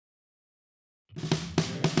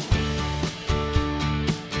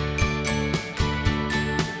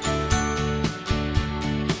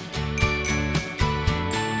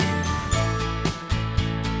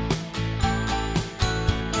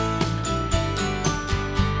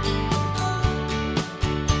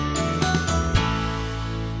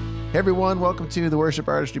everyone, welcome to the Worship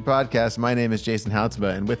Artistry Podcast. My name is Jason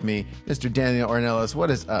Houtsma, and with me, Mr. Daniel Ornelas. What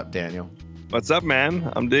is up, Daniel? What's up,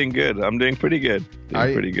 man? I'm doing good. I'm doing pretty good.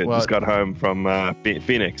 Just got home from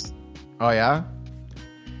Phoenix. Oh yeah.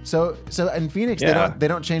 So in Phoenix, Yeah. they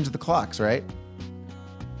don't change the clocks, right?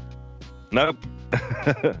 Nope.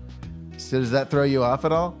 So does that throw you off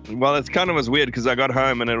at all? Well, it's kind of was weird because I got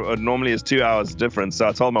home and it normally is 2 hours difference. So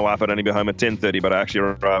I told my wife I'd only be home at 10:30, but I actually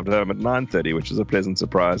arrived home at 9:30, which is a pleasant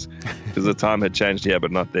surprise because the time had changed here,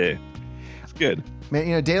 but not there. It's good. Man,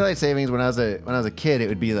 you know, daylight savings when I was a kid, it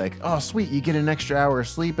would be like, oh sweet, you get an extra hour of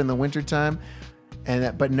sleep in the wintertime.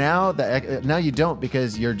 But now you don't,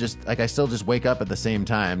 because you're just like, I still just wake up at the same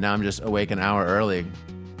time. Now I'm just awake an hour early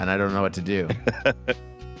and I don't know what to do.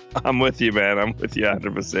 I'm with you, man. I'm with you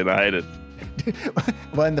 100%. I hate it.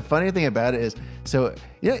 Well, and the funny thing about it is, so,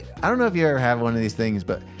 you know, I don't know if you ever have one of these things,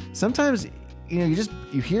 but sometimes, you know,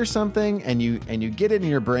 you hear something and you get it in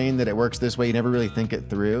your brain that it works this way. You never really think it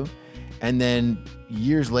through. And then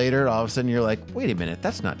years later, all of a sudden you're like, wait a minute,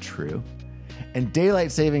 that's not true. And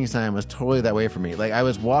daylight savings time was totally that way for me. Like, I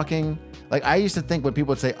was walking, like, I used to think when people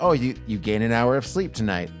would say, oh, you gain an hour of sleep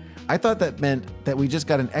tonight, I thought that meant that we just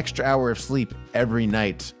got an extra hour of sleep every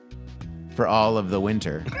night for all of the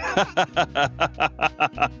winter.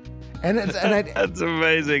 That's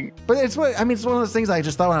amazing. But it's one of those things I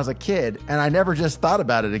just thought when I was a kid, and I never just thought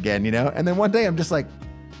about it again, you know? And then one day I'm just like,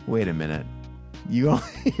 wait a minute. You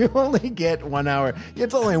only get 1 hour.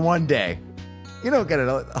 It's only one day. You don't get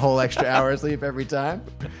a whole extra hour of sleep every time.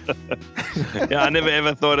 Yeah, I never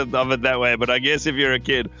ever thought of it that way. But I guess if you're a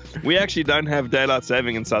kid, we actually don't have daylight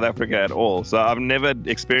saving in South Africa at all. So I've never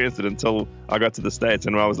experienced it until I got to the States,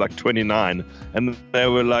 and when I was like 29. And they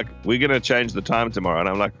were like, we're going to change the time tomorrow. And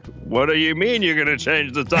I'm like, what do you mean you're going to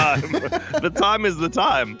change the time? The time is the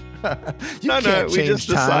time. No, we just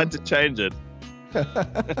decide to change it.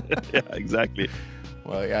 Yeah, exactly.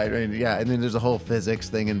 Well, yeah, I mean, yeah, and then there's a whole physics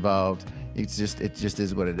thing involved. It just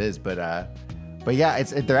is what it is. But yeah,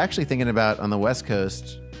 they're actually thinking about, on the West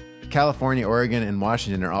Coast, California, Oregon, and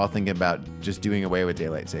Washington are all thinking about just doing away with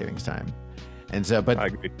daylight savings time. And so, but I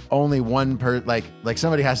agree. only one like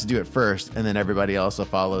somebody has to do it first, and then everybody else will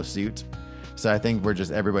follow suit. So I think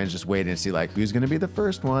everybody's just waiting to see like who's going to be the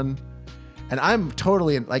first one. And I'm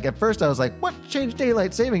totally like, at first I was like, what, change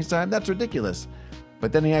daylight savings time? That's ridiculous.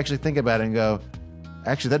 But then you actually think about it and go,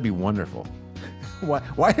 actually, that'd be wonderful.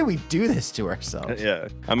 Why do we do this to ourselves? Yeah,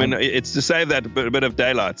 I mean, it's to save that bit of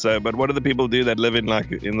daylight. So, but what do the people do that live in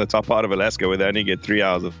the top part of Alaska where they only get 3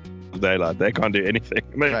 hours of daylight? They can't do anything.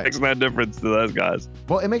 It makes no difference to those guys.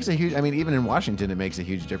 Well, it makes a huge. I mean, even in Washington, it makes a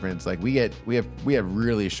huge difference. Like we have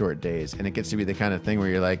really short days, and it gets to be the kind of thing where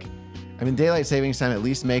you're like, I mean, daylight savings time at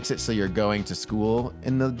least makes it so you're going to school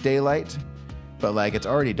in the daylight, but like it's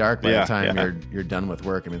already dark by the time you're done with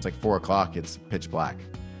work. I mean, it's like 4:00. It's pitch black.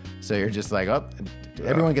 So you're just like,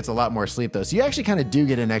 everyone gets a lot more sleep though. So you actually kind of do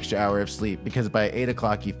get an extra hour of sleep, because by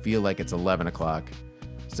 8:00 you feel like it's 11:00.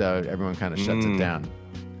 So everyone kind of shuts it down.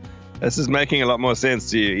 This is making a lot more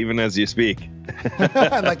sense to you, even as you speak.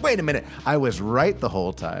 I'm like, wait a minute, I was right the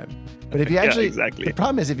whole time. But if you actually, exactly. The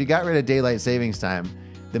problem is if you got rid of daylight savings time,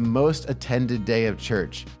 the most attended day of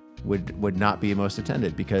church would not be most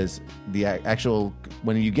attended, because the actual,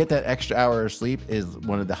 when you get that extra hour of sleep, is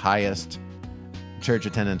one of the highest church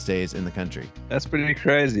attendance days in the country. That's pretty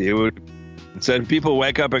crazy. So people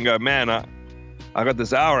wake up and go, man, I got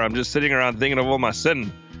this hour. I'm just sitting around thinking of all my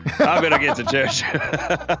sin. I better get to church.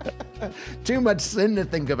 Too much sin to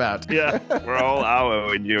think about. Yeah, for a whole hour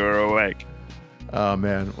when you were awake. Oh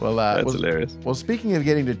man, well, that's hilarious. Well, speaking of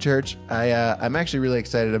getting to church, I'm actually really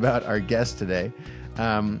excited about our guest today.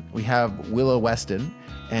 We have Willow Weston,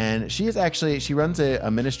 and she runs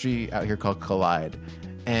a ministry out here called Collide,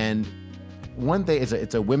 and one thing is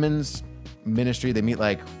it's a women's ministry. They meet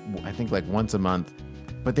I think once a month,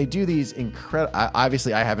 but they do these incredible.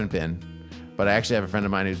 Obviously, I haven't been, but I actually have a friend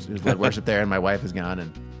of mine who's led worship there, and my wife has gone,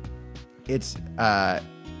 and it's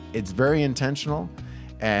very intentional,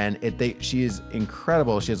 and she is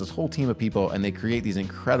incredible. She has this whole team of people, and they create these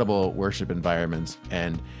incredible worship environments,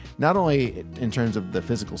 and not only in terms of the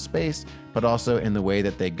physical space, but also in the way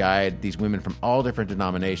that they guide these women from all different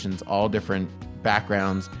denominations, all different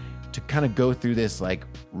backgrounds, to kind of go through this like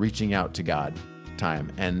reaching out to God time.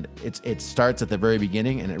 And it starts at the very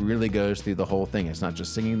beginning, and it really goes through the whole thing. It's not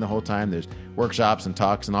just singing the whole time. There's workshops and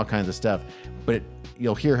talks and all kinds of stuff, but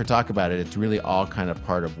you'll hear her talk about it. It's really all kind of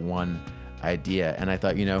part of one idea. And I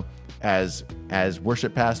thought, you know, as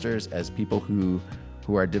worship pastors, as people who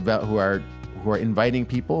are inviting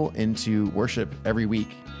people into worship every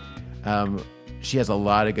week, she has a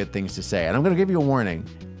lot of good things to say. And I'm going to give you a warning.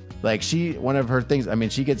 Like one of her things, I mean,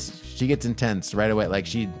 she gets intense right away. Like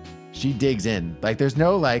she digs in. Like there's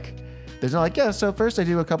no like, yeah, so first I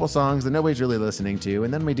do a couple songs that nobody's really listening to,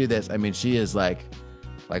 and then we do this. I mean, she is like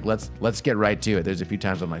let's get right to it. There's a few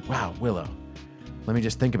times I'm like, wow, Willow, let me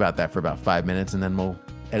just think about that for about 5 minutes, and then we'll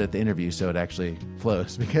edit the interview so it actually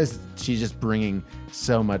flows, because she's just bringing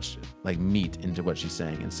so much like meat into what she's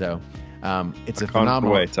saying. And so it's a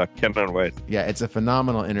phenomenal. I cannot wait. Yeah, it's a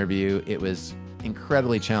phenomenal interview. It was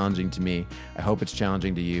incredibly challenging to me. I hope it's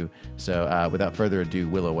challenging to you. So without further ado,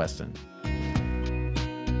 Willow Weston.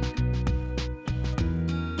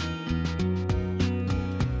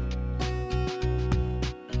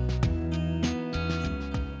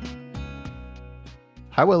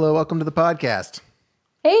 Hi, Willow. Welcome to the podcast.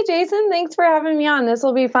 Hey, Jason. Thanks for having me on. This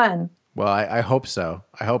will be fun. Well, I hope so.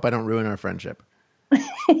 I hope I don't ruin our friendship.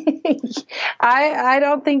 I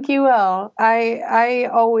don't think you will. I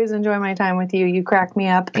always enjoy my time with you. You crack me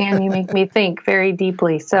up and you make me think very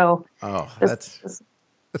deeply. So, that's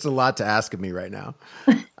a lot to ask of me right now.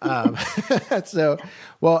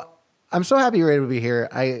 Well, I'm so happy you're able to be here.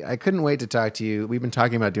 I couldn't wait to talk to you. We've been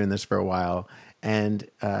talking about doing this for a while, and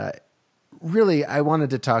really, I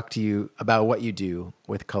wanted to talk to you about what you do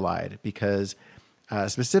with Collide, because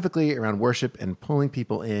specifically around worship and pulling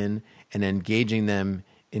people in and engaging them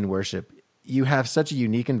in worship, you have such a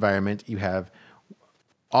unique environment. You have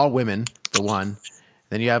all women, for one.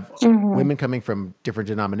 Then you have women coming from different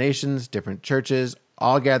denominations, different churches,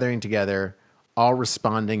 all gathering together, all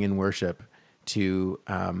responding in worship to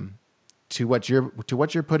what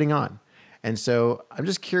you're putting on. And so I'm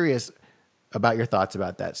just curious about your thoughts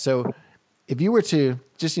about that. So if you were to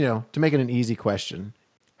just, to make it an easy question,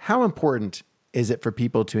 how important is it for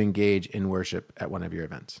people to engage in worship at one of your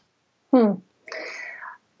events?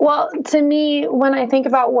 Well, to me, when I think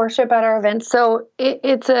about worship at our events, so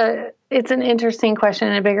it's an interesting question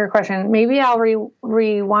and a bigger question. Maybe I'll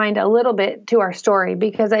rewind a little bit to our story,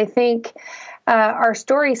 because I think our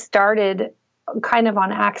story started kind of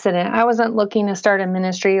on accident. I wasn't looking to start a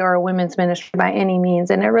ministry or a women's ministry by any means.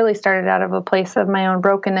 And it really started out of a place of my own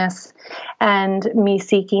brokenness and me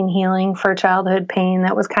seeking healing for childhood pain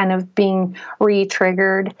that was kind of being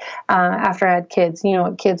re-triggered after I had kids. You know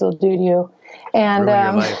what kids will do to you. And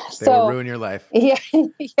They will ruin your life. Yeah,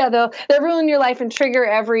 they'll ruin your life and trigger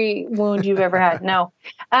every wound you've ever had. No.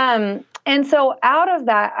 And so out of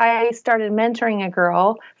that, I started mentoring a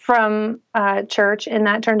girl from church, and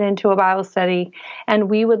that turned into a Bible study. And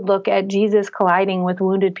we would look at Jesus colliding with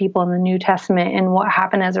wounded people in the New Testament and what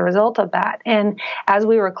happened as a result of that. And as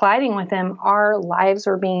we were colliding with him, our lives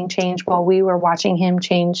were being changed while we were watching him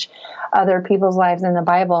change other people's lives in the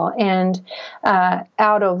Bible. And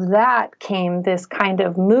out of that came this kind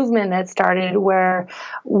of movement that started where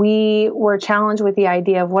we were challenged with the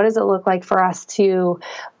idea of what does it look like for us to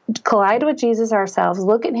collide with Jesus ourselves,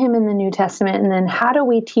 look at him in the New Testament, and then how do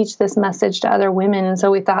we teach this message to other women? And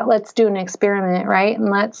so we thought, let's do an experiment, right? And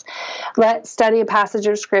let's study a passage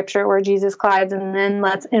of scripture where Jesus collides, and then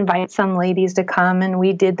let's invite some ladies to come. And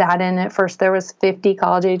we did that. And at first there was 50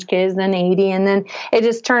 college age kids, then 80. And then it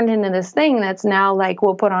just turned into this thing that's now like,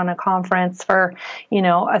 we'll put on a conference for,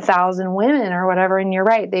 1,000 women or whatever. And you're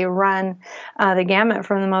right. They run the gamut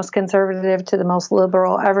from the most conservative to the most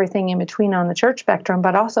liberal, everything in between on the church spectrum.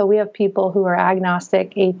 But also we have people who are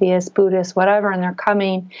agnostic, atheists, Buddhists, whatever, and they're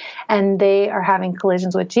coming and they are having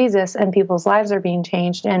collisions with Jesus, and people's lives are being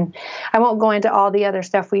changed. And I won't go into all the other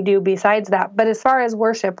stuff we do besides that. But as far as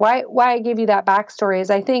worship, why I give you that backstory is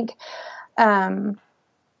I think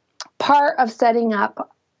part of setting up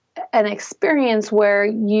an experience where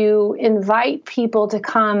you invite people to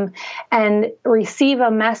come and receive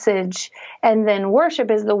a message and then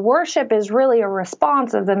worship is really a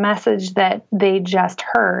response of the message that they just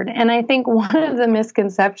heard. And I think one of the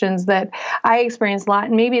misconceptions that I experienced a lot,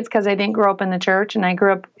 and maybe it's because I didn't grow up in the church and I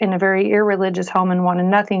grew up in a very irreligious home and wanted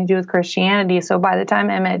nothing to do with Christianity. So by the time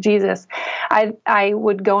I met Jesus, I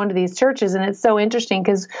would go into these churches, and it's so interesting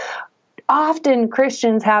because often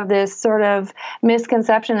Christians have this sort of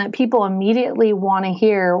misconception that people immediately want to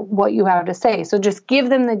hear what you have to say. So just give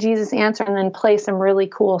them the Jesus answer and then play some really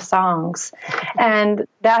cool songs. And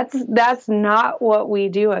that's not what we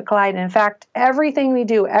do at Collide. In fact, everything we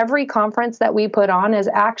do, every conference that we put on is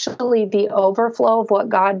actually the overflow of what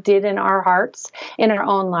God did in our hearts, in our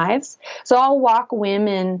own lives. So I'll walk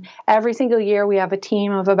women every single year. We have a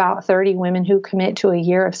team of about 30 women who commit to a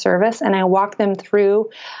year of service, and I walk them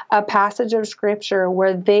through a passage passage of scripture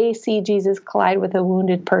where they see Jesus collide with a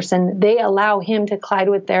wounded person. They allow him to collide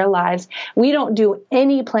with their lives. We don't do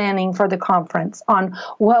any planning for the conference on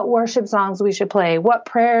what worship songs we should play, what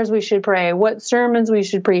prayers we should pray, what sermons we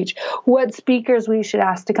should preach, what speakers we should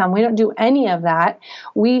ask to come. We don't do any of that.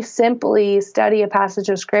 We simply study a passage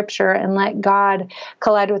of scripture and let God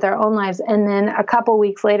collide with our own lives. And then a couple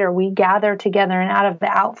weeks later, we gather together, and out of the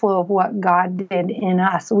outflow of what God did in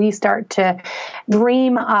us, we start to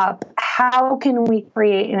dream up how can we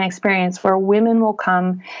create an experience where women will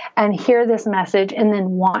come and hear this message and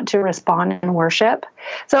then want to respond in worship.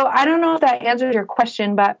 So I don't know if that answers your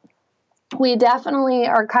question, but we definitely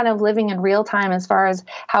are kind of living in real time as far as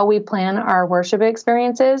how we plan our worship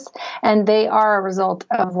experiences. And they are a result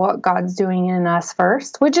of what God's doing in us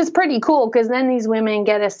first, which is pretty cool because then these women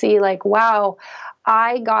get to see like, wow,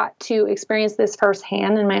 I got to experience this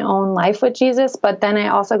firsthand in my own life with Jesus, but then I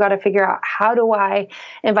also got to figure out how do I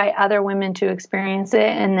invite other women to experience it,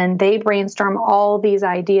 and then they brainstorm all these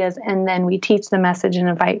ideas, and then we teach the message and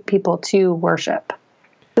invite people to worship.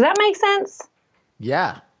 Does that make sense?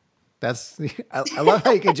 Yeah. I love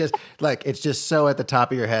how you can just, like, it's just so at the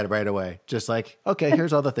top of your head right away. Just like, okay,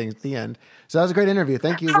 here's all the things at the end. So that was a great interview.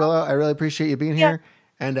 Thank you, Willow. I really appreciate you being here.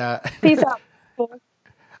 And peace out.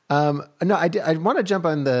 No, I want to jump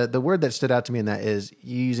on the word that stood out to me, and that is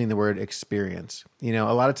you using the word experience. You know,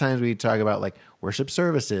 a lot of times we talk about like worship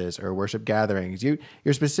services or worship gatherings. You're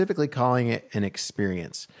specifically calling it an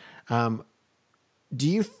experience.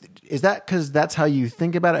 Is that because that's how you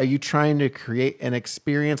think about it? Are you trying to create an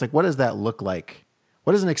experience? Like, what does that look like?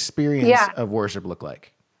 What does an experience of worship look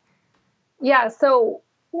like? Yeah, so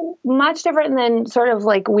much different than sort of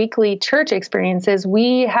like weekly church experiences.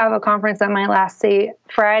 We have a conference that might last, say,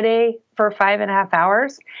 Friday for 5.5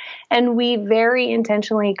 hours. And we very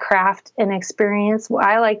intentionally craft an experience.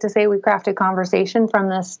 I like to say we craft a conversation from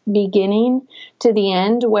this beginning to the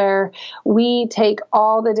end, where we take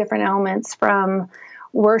all the different elements from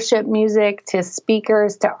worship music to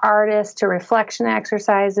speakers to artists to reflection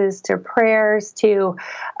exercises to prayers to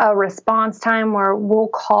a response time where we'll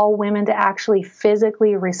call women to actually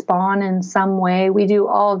physically respond in some way. We do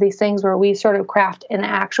all of these things where we sort of craft an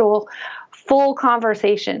actual full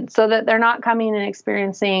conversation so that they're not coming and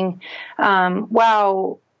experiencing,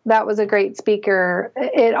 wow, that was a great speaker.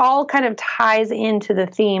 It all kind of ties into the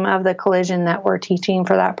theme of the collision that we're teaching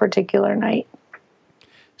for that particular night.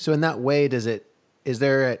 So in that way, is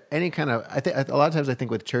there any kind of, a lot of times I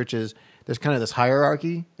think with churches, there's kind of this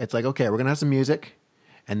hierarchy. It's like, okay, we're going to have some music,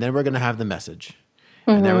 and then we're going to have the message,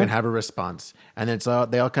 and then we're going to have a response. And then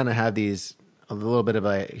they all kind of have these, a little bit of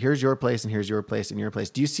a, here's your place, and here's your place, and your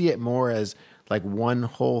place. Do you see it more as like one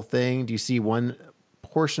whole thing? Do you see one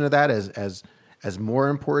portion of that as more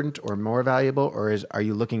important or more valuable, or are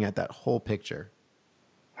you looking at that whole picture?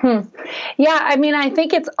 Yeah, I mean, I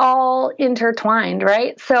think it's all intertwined,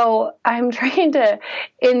 right? So I'm trying to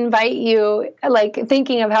invite you, like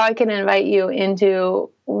thinking of how I can invite you into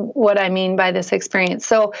what I mean by this experience.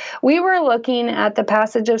 So we were looking at the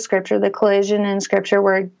passage of scripture, the collision in scripture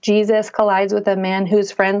where Jesus collides with a man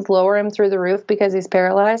whose friends lower him through the roof because he's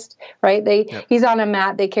paralyzed, right? He's on a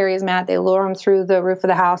mat, they carry his mat, they lower him through the roof of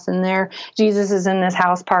the house, and there Jesus is in this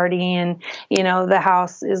house party, and the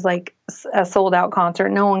house is like a sold out concert.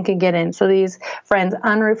 No one could get in. So these friends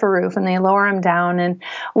unroof a roof and they lower him down. And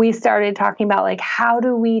we started talking about like, how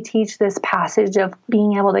do we teach this passage of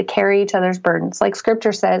being able to carry each other's burdens? Like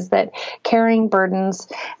scripture says that carrying burdens,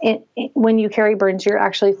 when you carry burdens, you're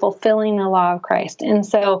actually fulfilling the law of Christ. And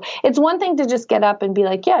so it's one thing to just get up and be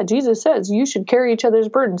like, yeah, Jesus says you should carry each other's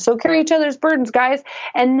burdens. So carry each other's burdens, guys.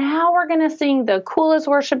 And now we're going to sing the coolest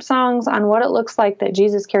worship songs on what it looks like that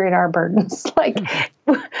Jesus carried our burdens. Like,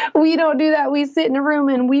 we don't do that. We sit in a room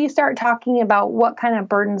and we start talking about what kind of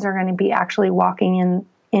burdens are going to be actually walking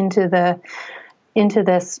into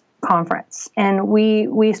this conference. And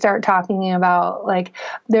we start talking about, like,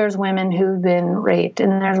 there's women who've been raped,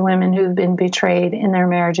 and there's women who've been betrayed in their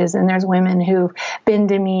marriages, and there's women who've been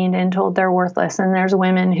demeaned and told they're worthless, and there's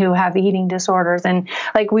women who have eating disorders. And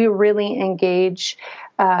like, we really engage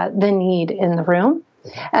the need in the room.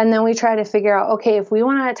 And then we try to figure out, okay, if we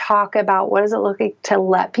want to talk about what does it look like to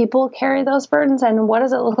let people carry those burdens, and what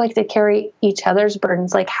does it look like to carry each other's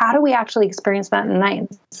burdens? Like, how do we actually experience that in the night?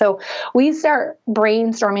 So we start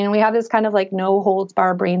brainstorming, and we have this kind of like no holds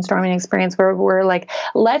bar brainstorming experience where we're like,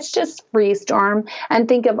 let's just freestorm and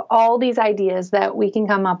think of all these ideas that we can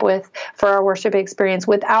come up with for our worship experience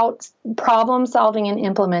without problem solving and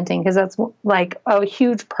implementing, because that's like a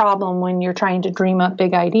huge problem when you're trying to dream up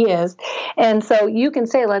big ideas. And so you you can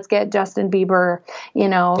say, let's get Justin Bieber,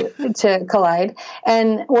 to Collide.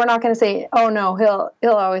 And we're not going to say, oh no, he'll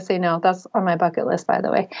always say no. That's on my bucket list, by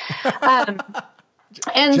the way.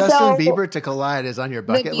 And Justin so Bieber to Collide is on your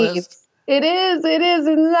bucket list? It is.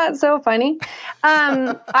 Isn't that so funny?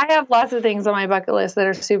 I have lots of things on my bucket list that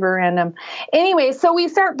are super random. Anyway, so we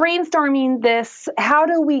start brainstorming this. How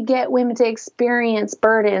do we get women to experience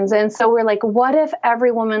burdens? And so we're like, what if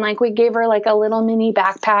every woman, like we gave her like a little mini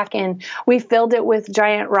backpack and we filled it with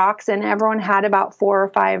giant rocks and everyone had about 4 or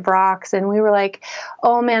 5 rocks. And we were like,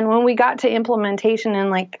 oh man, when we got to implementation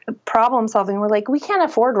and like problem solving, we're like, we can't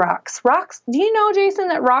afford rocks. Rocks. Do you know, Jason,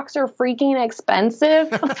 that rocks are freaking expensive?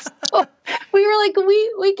 So we were like,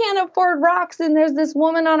 we can't afford rocks. And there's this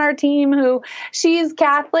woman on our team who she's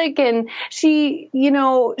Catholic and she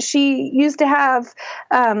used to have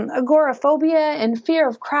agoraphobia and fear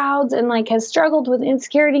of crowds and like has struggled with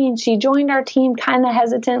insecurity. And she joined our team kind of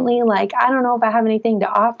hesitantly, like, I don't know if I have anything to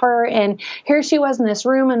offer. And here she was in this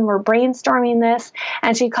room and we're brainstorming this.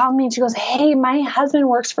 And she called me and she goes, hey, my husband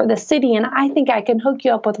works for the city and I think I can hook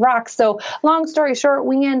you up with rocks. So long story short,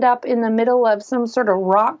 we end up in the middle of some sort of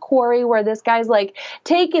rock quarry where this guy's like,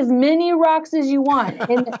 take as many rocks as you want.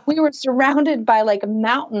 And we were surrounded by like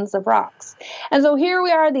mountains of rocks. And so here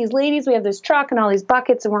we are, these ladies, we have this truck and all these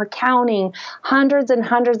buckets and we're counting hundreds and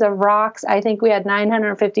hundreds of rocks. I think we had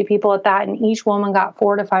 950 people at that and each woman got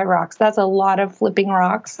 4 to 5 rocks. That's a lot of flipping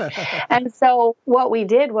rocks. And so what we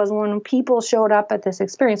did was when people showed up at this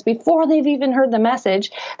experience, before they've even heard the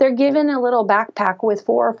message, they're given a little backpack with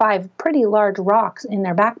 4 or 5 pretty large rocks in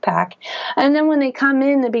their backpack. And then when they come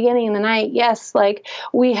in the beginning of the night, yes, like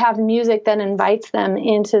we have music that invites them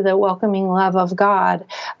into the welcoming love of God.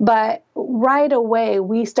 But right away,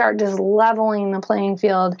 we start just leveling the playing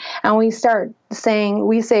field and we start saying,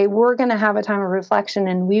 we're going to have a time of reflection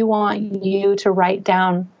and we want you to write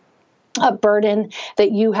down a burden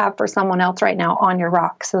that you have for someone else right now on your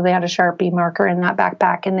rock. So they had a Sharpie marker in that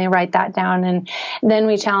backpack and they write that down. And then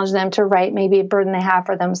we challenge them to write maybe a burden they have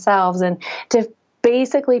for themselves and to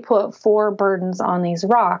basically put 4 burdens on these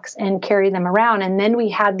rocks and carry them around. And then we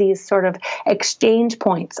had these sort of exchange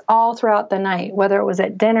points all throughout the night, whether it was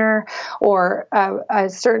at dinner or a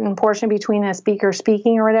certain portion between a speaker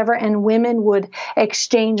speaking or whatever, and women would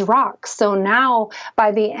exchange rocks. So now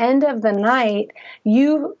by the end of the night,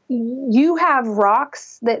 you have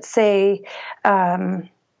rocks that say,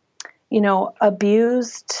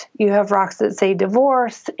 abused. You have rocks that say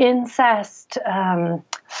divorce, incest,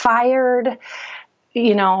 fired,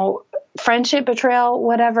 friendship betrayal,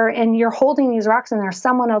 whatever, and you're holding these rocks and they're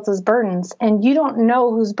someone else's burdens and you don't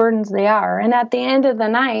know whose burdens they are. And at the end of the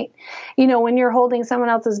night, when you're holding someone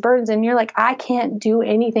else's burdens and you're like, I can't do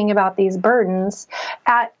anything about these burdens.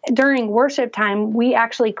 During worship time, we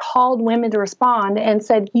actually called women to respond and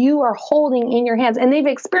said, you are holding in your hands. And they've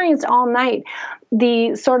experienced all night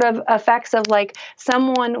the sort of effects of like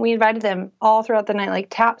we invited them all throughout the night, like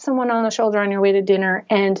tap someone on the shoulder on your way to dinner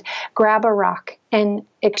and grab a rock and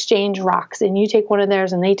exchange rocks. And you take one of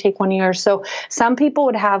theirs and they take one of yours. So some people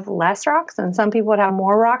would have less rocks and some people would have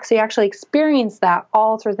more rocks. So you actually experience that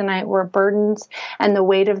all through the night where burdens and the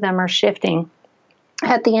weight of them are shifting.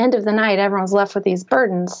 At the end of the night, everyone's left with these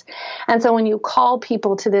burdens. And so when you call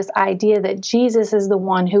people to this idea that Jesus is the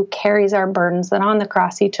one who carries our burdens, that on the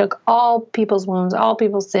cross, he took all people's wounds, all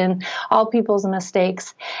people's sin, all people's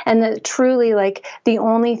mistakes, and that truly like the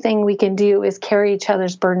only thing we can do is carry each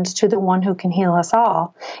other's burdens to the one who can heal us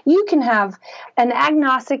all. You can have an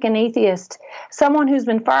agnostic and atheist, someone who's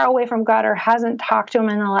been far away from God or hasn't talked to him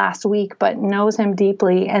in the last week, but knows him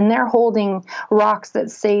deeply, and they're holding rocks that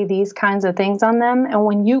say these kinds of things on them. And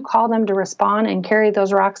when you call them to respond and carry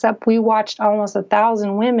those rocks up, we watched almost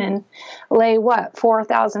 1,000 women lay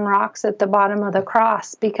 4,000 rocks at the bottom of the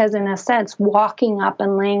cross, because in a sense, walking up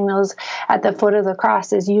and laying those at the foot of the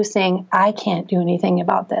cross is you saying, I can't do anything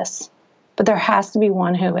about this, but there has to be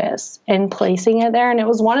one who is, and placing it there. And it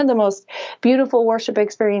was one of the most beautiful worship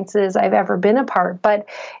experiences I've ever been a part, but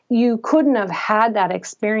you couldn't have had that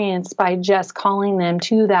experience by just calling them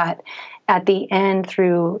to that at the end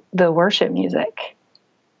through the worship music.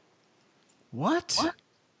 What?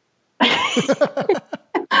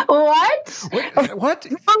 What? What?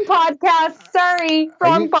 Wrong podcast. Sorry.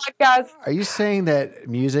 Wrong podcast. Are you saying that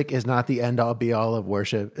music is not the end all be all of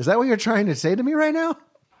worship? Is that what you're trying to say to me right now?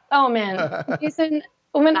 Oh, man. Jason,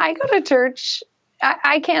 when I go to church,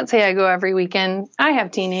 I can't say I go every weekend. I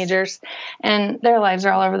have teenagers and their lives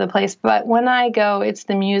are all over the place. But when I go, it's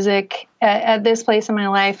the music at this place in my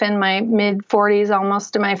life in my mid 40s,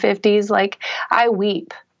 almost to my 50s. Like I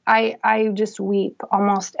weep I just weep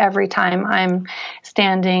almost every time I'm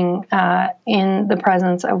standing in the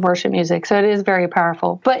presence of worship music. So it is very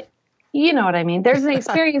powerful. But you know what I mean? There's an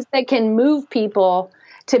experience that can move people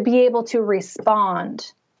to be able to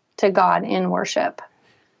respond to God in worship.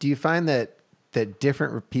 Do you find that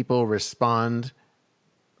different people respond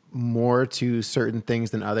more to certain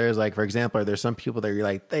things than others? Like, for example, are there some people that you're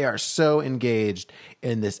like, they are so engaged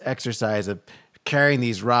in this exercise of carrying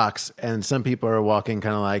these rocks, and some people are walking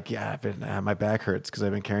kind of like, yeah, my back hurts because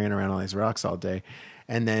I've been carrying around all these rocks all day.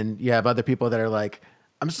 And then you have other people that are like,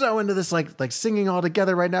 I'm so into this, like singing all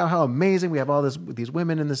together right now. How amazing. We have all these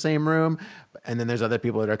women in the same room. And then there's other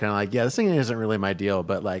people that are kind of like, yeah, the singing isn't really my deal,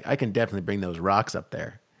 but like, I can definitely bring those rocks up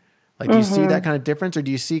there. Like, do you see that kind of difference, or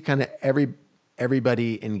do you see kind of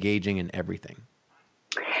everybody engaging in everything?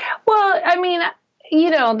 Well, I mean, you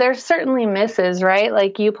know, there's certainly misses, right?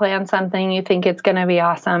 Like you plan something, you think it's going to be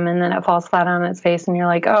awesome, and then it falls flat on its face and you're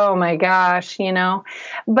like, oh my gosh, you know.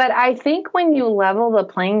 But I think when you level the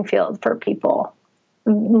playing field for people,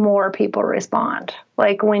 more people respond.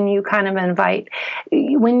 Like when you kind of invite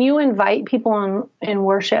people in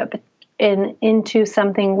worship into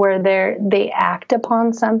something where they act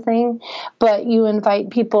upon something, but you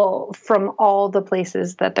invite people from all the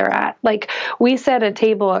places that they're at. Like we set a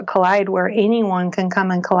table at Collide where anyone can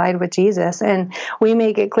come and collide with Jesus, and we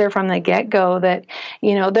make it clear from the get-go that,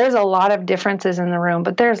 you know, there's a lot of differences in the room,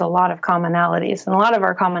 but there's a lot of commonalities, and a lot of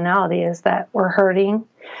our commonality is that we're hurting,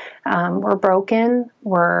 we're broken,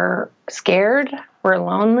 we're scared, we're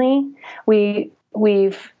lonely,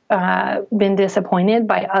 we've been disappointed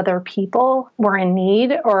by other people. We're in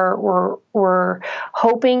need, or we're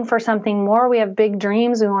hoping for something more. We have big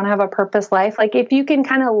dreams. We want to have a purpose life. Like if you can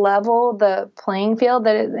kind of level the playing field,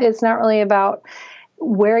 that it's not really about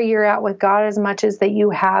where you're at with God as much as that you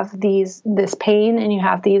have this pain and you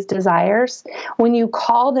have these desires. When you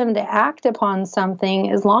call them to act upon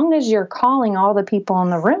something, as long as you're calling all the people in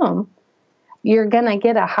the room, you're going to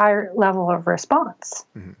get a higher level of response.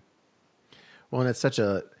 Mm-hmm. Well, and it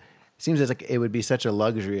seems like it would be such a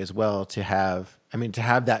luxury as well to have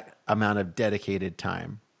that amount of dedicated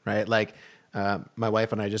time, right? Like my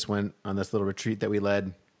wife and I just went on this little retreat that we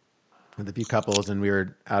led with a few couples, and we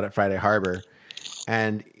were out at Friday Harbor.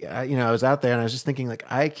 And, I was out there and I was just thinking, like,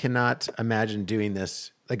 I cannot imagine doing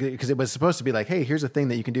this, like, because it was supposed to be like, hey, here's a thing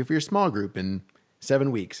that you can do for your small group in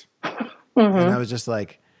 7 weeks. Mm-hmm. And I was just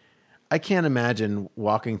like, I can't imagine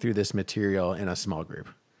walking through this material in a small group,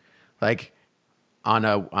 like on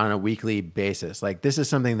a weekly basis. Like, this is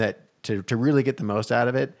something that to really get the most out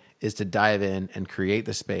of it is to dive in and create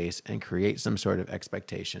the space and create some sort of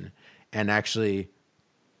expectation and actually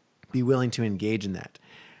be willing to engage in that.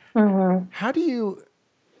 Mm-hmm. How do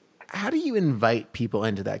you invite people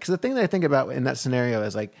into that? Because the thing that I think about in that scenario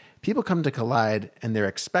is like people come to Collide and they're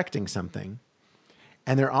expecting something,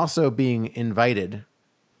 and they're also being invited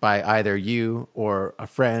by either you or a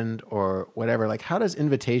friend or whatever. Like, how does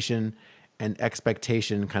invitation and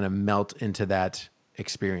expectation kind of melt into that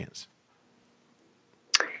experience?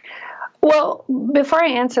 Well, before I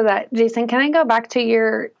answer that, Jason, can I go back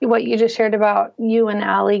to what you just shared about you and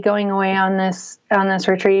Allie going away on this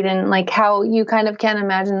retreat, and like how you kind of can't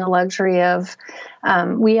imagine the luxury of,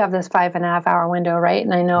 we have this 5.5 hour window, right?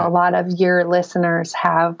 And I know a lot of your listeners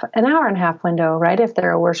have an 1.5 hour window, right? If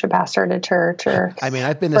they're a worship pastor at a church, or I mean,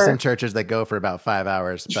 I've been to some churches that go for about 5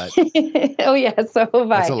 hours, but oh yeah, so have I.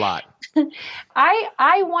 That's a lot.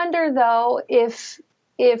 I wonder though if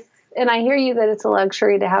and I hear you that it's a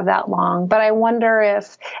luxury to have that long, but I wonder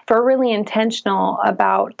if we're really intentional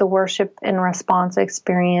about the worship and response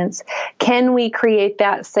experience, can we create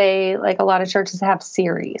that, say, like a lot of churches have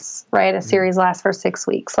series, right? A series lasts for 6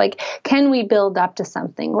 weeks. Like, can we build up to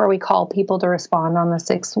something where we call people to respond on the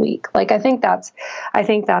 6th week? Like, I think that's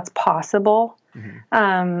possible.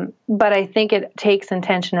 Mm-hmm. But I think it takes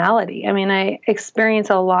intentionality. I mean, I experience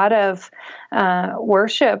a lot of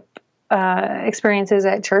worship experiences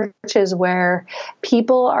at churches where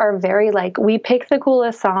people are very like, we picked the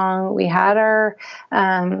coolest song. We had our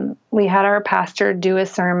pastor do a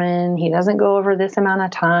sermon. He doesn't go over this amount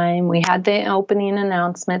of time. We had the opening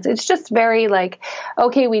announcements. It's just very like,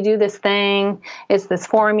 okay, we do this thing. It's this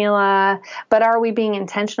formula, but are we being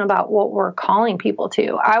intentional about what we're calling people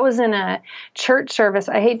to? I was in a church service.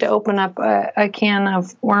 I hate to open up a can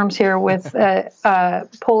of worms here with a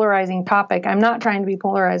polarizing topic. I'm not trying to be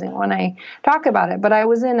polarizing when I talk about it, but I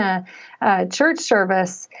was in a church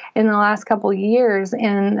service in the last couple of years,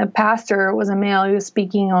 and the pastor was a male who was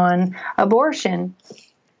speaking on abortion.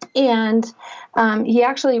 And he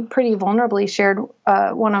actually pretty vulnerably shared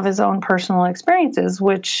one of his own personal experiences,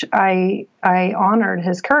 which I honored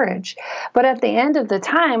his courage. But at the end of the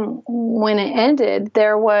time, when it ended,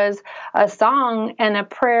 there was a song and a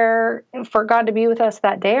prayer for God to be with us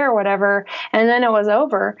that day or whatever, and then it was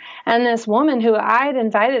over. And this woman who I'd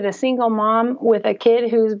invited, a single mom with a kid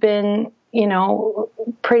who's been,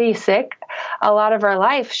 pretty sick a lot of her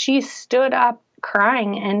life, she stood up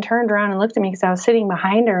crying and turned around and looked at me because I was sitting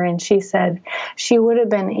behind her, and she said she would have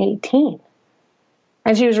been 18.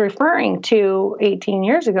 And she was referring to 18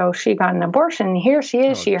 years ago, she got an abortion. Here she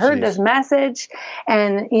is. She heard this message,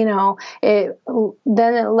 and, then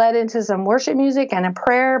it led into some worship music and a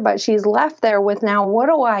prayer, but she's left there with, now, what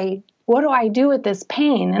do I do with this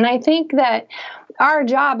pain? And I think that our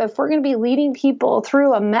job, if we're going to be leading people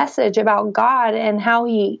through a message about God and how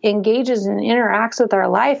he engages and interacts with our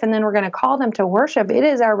life, and then we're going to call them to worship, it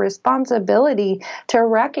is our responsibility to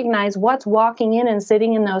recognize what's walking in and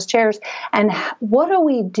sitting in those chairs, and what do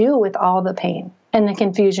we do with all the pain and the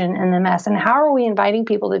confusion and the mess, and how are we inviting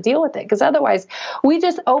people to deal with it? Because otherwise, we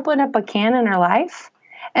just open up a can in our life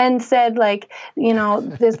and said,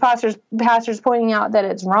 this pastor's pointing out that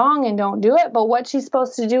it's wrong and don't do it, but what's she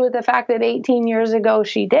supposed to do with the fact that 18 years ago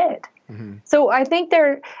she did? Mm-hmm. So I think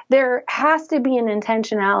there has to be an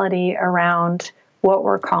intentionality around what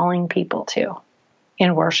we're calling people to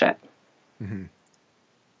in worship. Mm-hmm.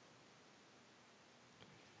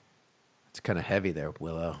 It's kind of heavy there,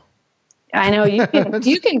 Willow. I know you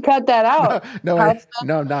can cut that out. No, I'm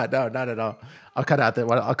not. No, not at all. I'll cut out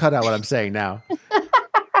what I'm saying now.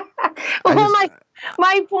 Well,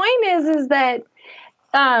 my point is that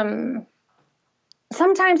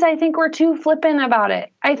sometimes I think we're too flippant about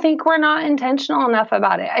it. I think we're not intentional enough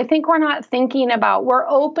about it. I think we're not thinking about, we're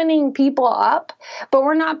opening people up, but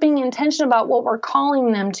we're not being intentional about what we're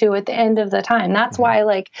calling them to at the end of the time. That's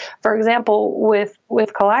why, for example,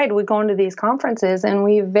 with Collide, we go into these conferences and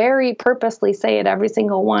we very purposely say at every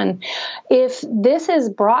single one, if this has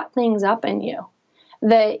brought things up in you,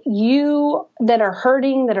 that are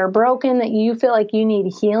hurting, that are broken, that you feel like you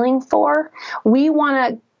need healing for, we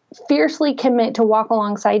want to fiercely commit to walk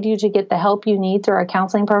alongside you to get the help you need through our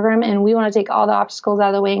counseling program. And we want to take all the obstacles out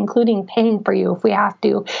of the way, including paying for you if we have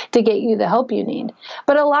to get you the help you need.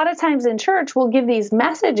 But a lot of times in church, we'll give these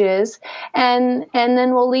messages and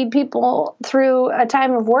then we'll lead people through a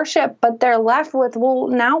time of worship, but they're left with, well,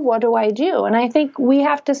 now what do I do? And I think we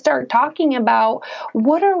have to start talking about,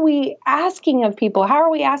 what are we asking of people? How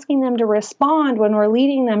are we asking them to respond when we're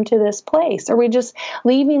leading them to this place? Are we just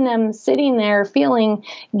leaving them sitting there feeling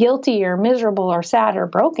guilty or miserable or sad or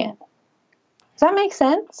broken? Does that make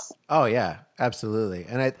sense? Oh yeah, absolutely.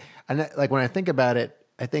 And I like, when I think about it,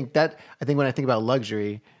 I think when I think about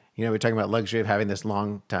luxury, we're talking about luxury of having this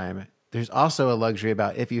long time. There's also a luxury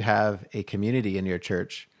about if you have a community in your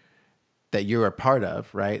church that you're a part of,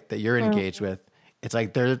 right? That you're engaged with. It's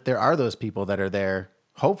like there are those people that are there,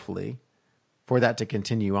 hopefully, for that to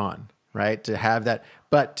continue on, right? To have that.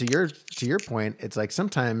 But to your point, it's like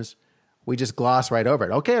sometimes we just gloss right over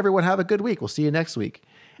it. Okay, everyone, have a good week. We'll see you next week.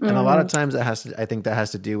 And a lot of times I think that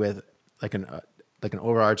has to do with like an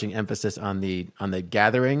overarching emphasis on the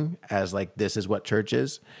gathering as like, this is what church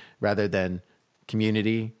is, rather than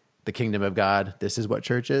community, the kingdom of God. This is what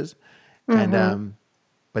church is. And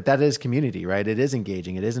but that is community, right? It is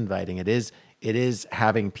engaging. It is inviting. It is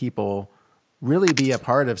having people really be a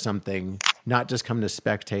part of something, not just come to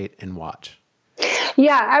spectate and watch.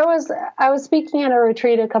 Yeah, I was speaking at a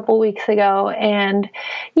retreat a couple weeks ago, and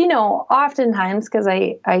oftentimes, because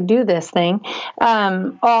I do this thing,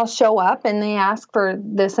 I'll show up and they ask for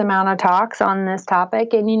this amount of talks on this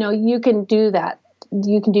topic, and you can do that.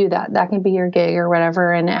 That can be your gig or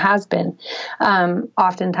whatever, and it has been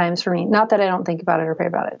oftentimes for me. Not that I don't think about it or pray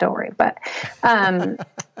about it. Don't worry, but.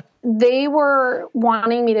 They were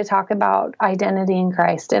wanting me to talk about identity in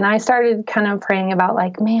Christ. And I started kind of praying about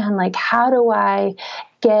how do I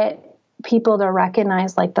get people to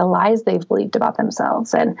recognize the lies they've believed about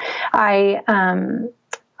themselves? And I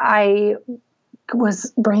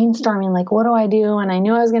was brainstorming, what do I do? And I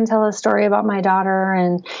knew I was going to tell a story about my daughter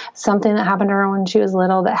and something that happened to her when she was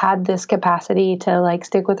little that had this capacity to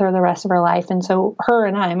stick with her the rest of her life. And so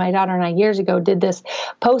my daughter and I years ago did this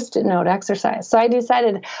Post-it note exercise. So I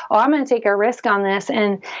decided, I'm going to take a risk on this,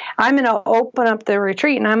 and I'm going to open up the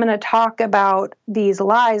retreat and I'm going to talk about these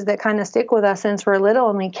lies that kind of stick with us since we're little,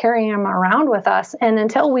 and we carry them around with us. And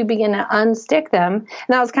until we begin to unstick them, and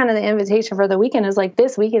that was kind of the invitation for the weekend, is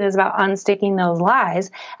this weekend is about unsticking those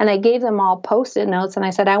lies. And I gave them all Post-it notes. And I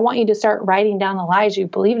said, I want you to start writing down the lies you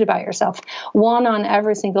believed about yourself, one on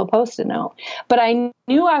every single Post-it note. But I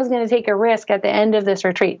knew I was going to take a risk at the end of this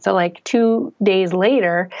retreat. So like 2 days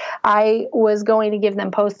later, I was going to give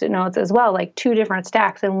them Post-it notes as well, like 2 different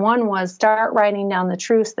stacks. And one was start writing down the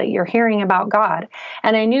truths that you're hearing about God.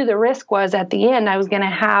 And I knew the risk was at the end, I was going to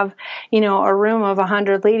have, a room of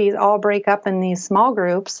 100 ladies all break up in these small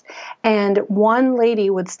groups. And one lady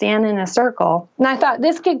would stand in a circle. And I thought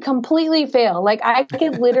this could completely fail. Like I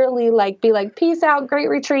could literally be like, peace out, great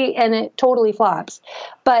retreat. And it totally flops.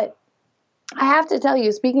 But I have to tell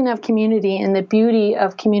you, speaking of community and the beauty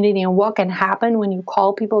of community and what can happen when you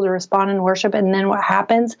call people to respond in worship, and then what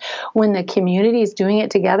happens when the community is doing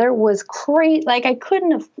it together was great. Like I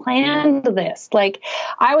couldn't have planned this. Like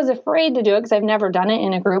I was afraid to do it because I've never done it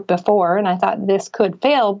in a group before, and I thought this could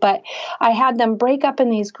fail. But I had them break up in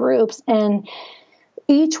these groups, and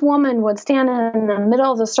each woman would stand in the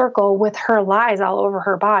middle of the circle with her lies all over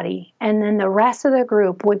her body. And then the rest of the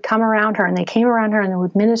group would come around her, and they came around her and they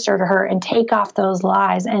would minister to her and take off those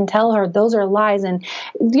lies and tell her those are lies. And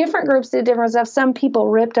different groups did different stuff. Some people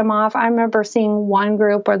ripped them off. I remember seeing one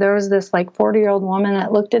group where there was this 40-year-old woman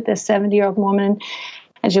that looked at this 70-year-old woman,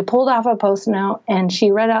 and she pulled off a Post-it note and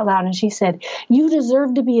she read out loud and she said, "You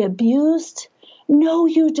deserve to be abused? No,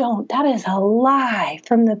 you don't. That is a lie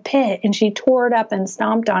from the pit." And she tore it up and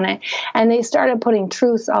stomped on it. And they started putting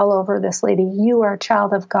truths all over this lady. You are a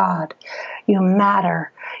child of God. You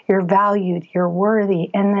matter. You're valued. You're worthy.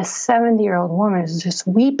 And this 70-year-old woman is just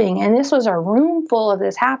weeping. And this was a room full of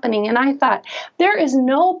this happening. And I thought, there is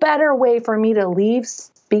no better way for me to leave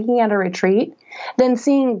speaking at a retreat than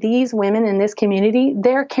seeing these women in this community.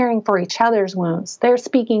 They're caring for each other's wounds. They're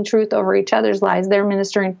speaking truth over each other's lives. They're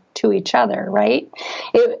ministering to each other, right?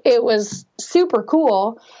 It was super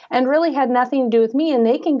cool and really had nothing to do with me. And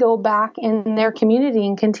they can go back in their community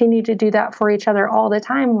and continue to do that for each other all the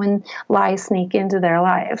time when lies sneak into their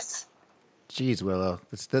lives. Jeez, Willow,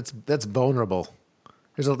 that's vulnerable.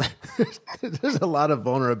 There's a lot of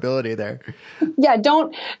vulnerability there. Yeah,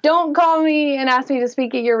 don't call me and ask me to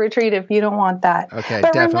speak at your retreat if you don't want that. Okay,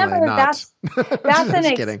 but definitely remember, not. That's an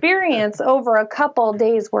experience over a couple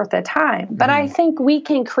days worth of time. But I think we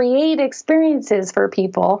can create experiences for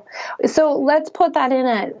people. So let's put that in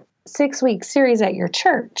a 6-week series at your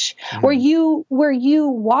church where you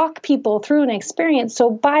walk people through an experience.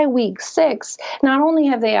 So by week 6, not only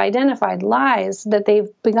have they identified lies that they've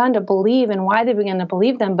begun to believe and why they began to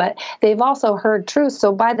believe them, but they've also heard truth.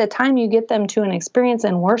 So by the time you get them to an experience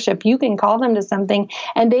in worship, you can call them to something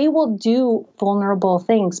and they will do vulnerable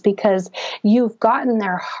things because you've gotten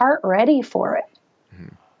their heart ready for it.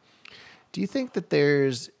 Do you think that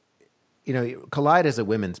there's, Collide is a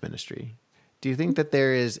women's ministry. Do you think that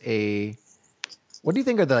there is what do you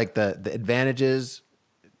think are the advantages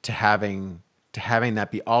to having that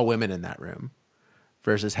be all women in that room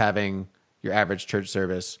versus having your average church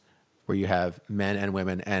service where you have men and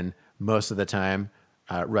women, and most of the time,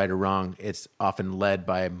 right or wrong, it's often led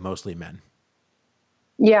by mostly men?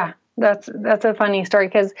 Yeah. That's a funny story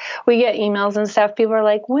because we get emails and stuff. People are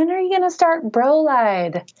like, when are you going to start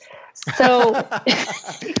Brolide? So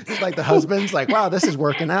it's like the husband's like, wow, this is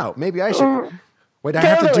working out. Maybe I should. Wait, I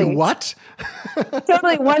have to do what?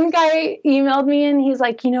 Totally. One guy emailed me and he's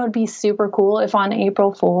like, it'd be super cool if on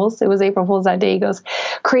April Fool's, it was April Fool's that day, he goes,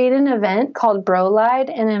 create an event called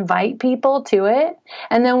Brolide and invite people to it.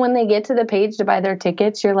 And then when they get to the page to buy their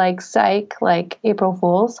tickets, you're like, psych, like April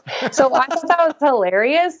Fool's. So I thought that was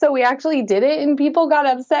hilarious. So we actually did it and people got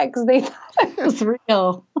upset because they thought it was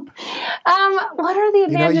real. What are the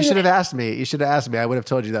advantages? You should have asked me. I would have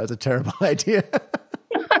told you that was a terrible idea.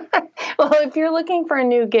 Well, if you're looking for a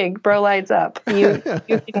new gig, Brolide's up. You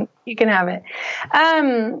can have it.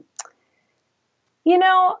 I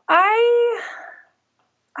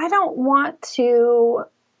don't want to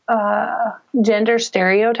gender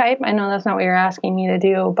stereotype. I know that's not what you're asking me to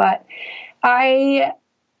do, but I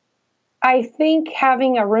think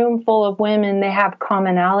having a room full of women, they have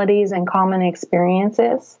commonalities and common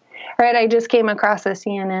experiences. Right? I just came across a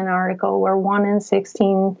CNN article where 1 in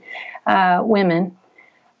 16 women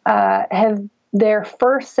have their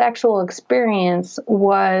first sexual experience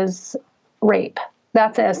was rape.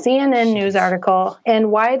 That's a CNN news article.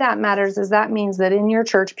 And why that matters is that means that in your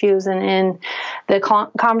church pews and in the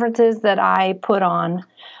conferences that I put on,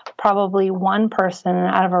 probably one person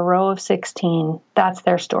out of a row of 16, that's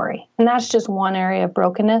their story. And that's just one area of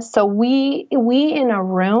brokenness. So we in a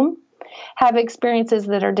room have experiences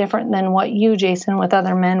that are different than what you, Jason, with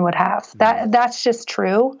other men would have. That's just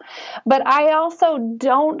true. But I also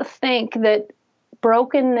don't think that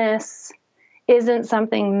brokenness isn't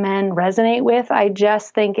something men resonate with. I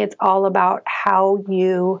just think it's all about how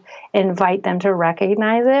you invite them to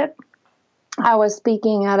recognize it. I was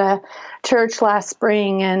speaking at a church last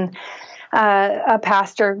spring, and a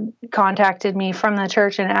pastor contacted me from the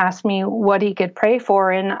church and asked me what he could pray for.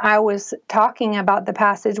 And I was talking about the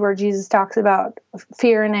passage where Jesus talks about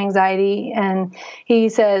fear and anxiety. And he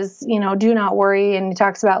says, do not worry. And he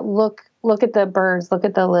talks about, look at the birds, look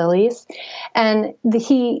at the lilies. And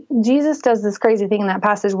Jesus does this crazy thing in that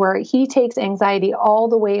passage where he takes anxiety all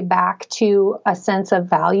the way back to a sense of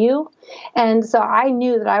value. And so I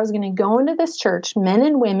knew that I was going to go into this church, men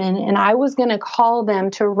and women, and I was going to call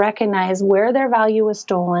them to recognize where their value was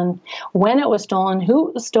stolen, when it was stolen, who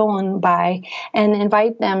it was stolen by, and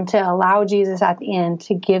invite them to allow Jesus at the end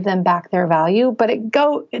to give them back their value. But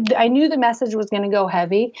I knew the message was going to go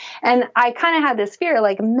heavy. And I kind of had this fear,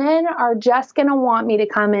 like, men are just going to want me to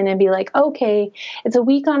come in and be like, okay, it's a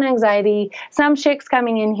week on anxiety. Some chick's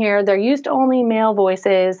coming in here. They're used to only male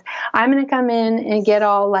voices. I'm going to come in and get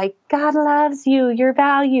all like, God loves you. You're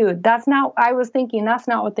valued. I was thinking that's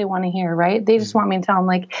not what they want to hear, right? They just want me to tell them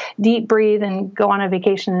like deep breathe and go on a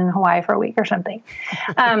vacation in Hawaii for a week or something.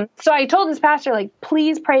 So I told this pastor, like,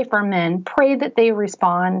 please pray for men, pray that they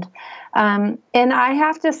respond. And I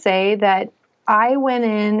have to say that I went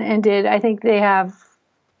in and I think they have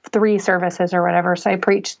 3 services or whatever. So I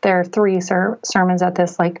preached their 3 sermons at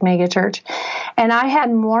this like mega church. And I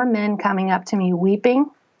had more men coming up to me weeping,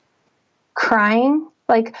 crying.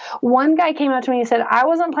 Like, one guy came up to me and said, I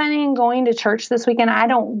wasn't planning on going to church this weekend. I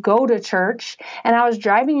don't go to church. And I was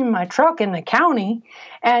driving in my truck in the county.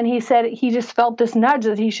 And he said he just felt this nudge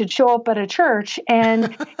that he should show up at a church.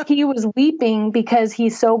 And he was weeping because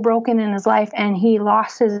he's so broken in his life and he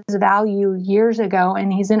lost his value years ago.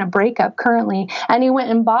 And he's in a breakup currently. And he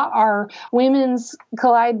went and bought our Women's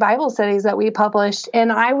Collide Bible studies that we published.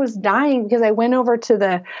 And I was dying because I went over to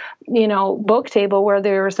the, book table where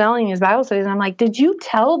they were selling his Bible studies. And I'm like, did you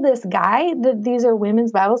tell this guy that these are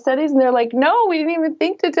women's Bible studies? And they're like, no, we didn't even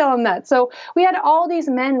think to tell him that. So we had all these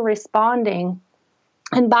men responding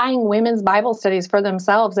and buying women's Bible studies for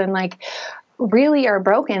themselves and like really are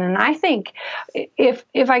broken. And I think if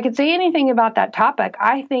I could say anything about that topic,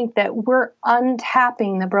 I think that we're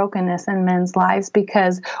untapping the brokenness in men's lives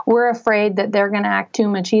because we're afraid that they're going to act too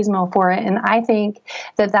machismo for it. And I think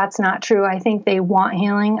that that's not true. I think they want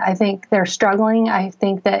healing. I think they're struggling. I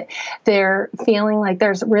think that they're feeling like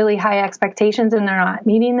there's really high expectations and they're not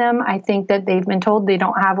meeting them. I think that they've been told they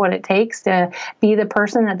don't have what it takes to be the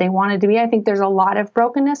person that they wanted to be. I think there's a lot of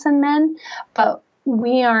brokenness in men, but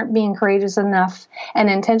we aren't being courageous enough and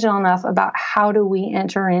intentional enough about how do we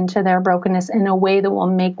enter into their brokenness in a way that will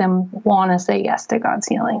make them want to say yes to God's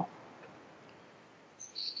healing.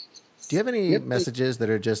 Do you have any messages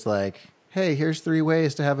that are just like, hey, here's 3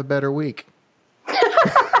 ways to have a better week?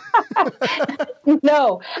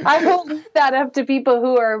 No, I will leave that up to people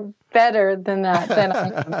who are better than that than I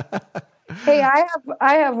am. Hey,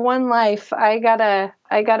 I have one life. I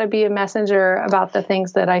gotta be a messenger about the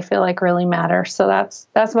things that I feel like really matter. So that's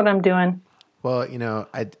what I'm doing. Well,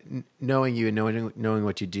 knowing you and knowing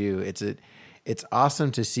what you do, it's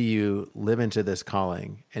awesome to see you live into this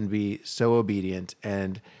calling and be so obedient.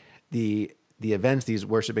 And the events, these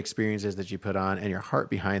worship experiences that you put on, and your heart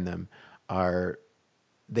behind them are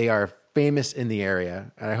famous in the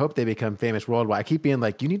area, and I hope they become famous worldwide. I keep being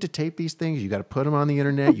like, you need to tape these things. You got to put them on the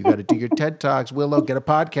internet. You got to do your TED Talks. Willow, get a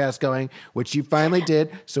podcast going, which you finally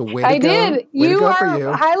did. So I did. You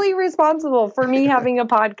are highly responsible for me having a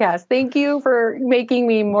podcast. Thank you for making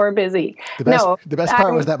me more busy. The best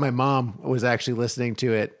part was that my mom was actually listening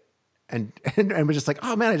to it and was just like,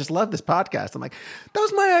 oh man, I just love this podcast. I'm like, that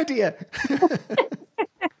was my idea.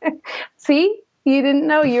 See? You didn't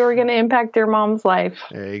know you were going to impact your mom's life.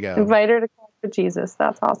 There you go. Invite her to come to Jesus.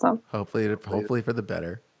 That's awesome. Hopefully for the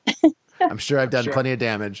better. I'm sure I've done plenty of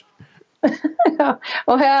damage.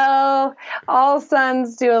 Well, all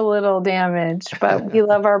sons do a little damage, but we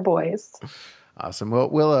love our boys. Awesome. Well,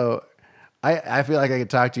 Willow, I feel like I could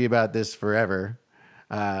talk to you about this forever.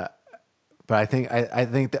 But I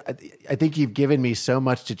think you've given me so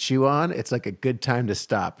much to chew on. It's like a good time to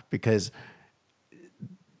stop because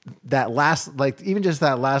that last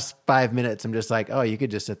 5 minutes, I'm just like, oh, you could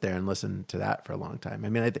just sit there and listen to that for a long time. I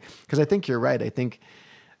mean, because I think you're right. I think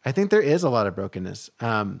there is a lot of brokenness.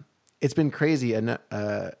 It's been crazy. And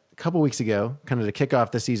a couple weeks ago, kind of to kick off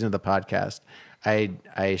the season of the podcast,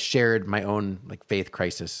 I shared my own like faith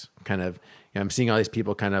crisis. Kind of, I'm seeing all these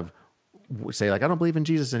people kind of say like, I don't believe in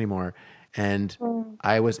Jesus anymore. And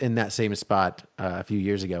I was in that same spot a few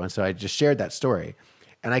years ago. And so I just shared that story.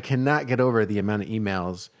 And I cannot get over the amount of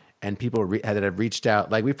emails and people that have reached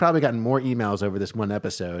out. Like we've probably gotten more emails over this one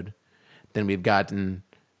episode than we've gotten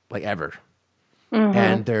like ever. Mm-hmm.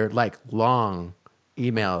 And they're like long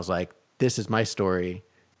emails. Like, this is my story.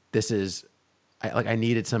 I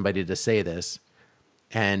needed somebody to say this.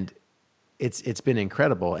 And it's been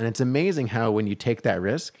incredible. And it's amazing how when you take that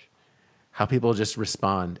risk, how people just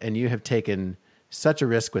respond. And you have taken such a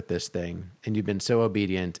risk with this thing, and you've been so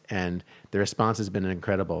obedient, and the response has been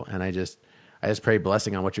incredible. And I just pray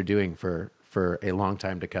blessing on what you're doing for a long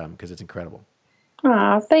time to come, because it's incredible.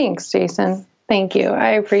 Thanks, Jason. Thank you.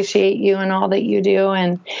 I appreciate you and all that you do.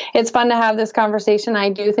 And it's fun to have this conversation. I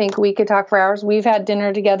do think we could talk for hours. We've had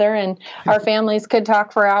dinner together and our families could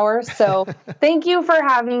talk for hours. So thank you for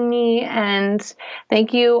having me. And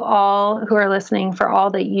thank you all who are listening for all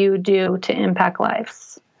that you do to impact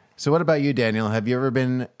lives. So what about you, Daniel? Have you ever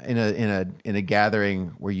been in a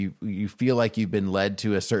gathering where you feel like you've been led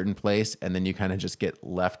to a certain place and then you kind of just get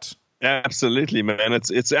left? Absolutely, man.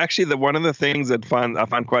 It's actually one of the things that I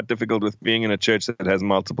find quite difficult with being in a church that has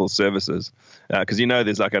multiple services, because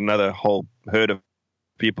there's like another whole herd of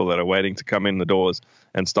people that are waiting to come in the doors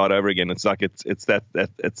and start over again. It's like it's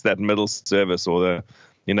that middle service, or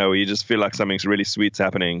where you just feel like something's really sweet's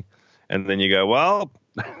happening, and then you go, well,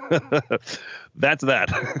 that's that,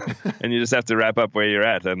 and you just have to wrap up where you're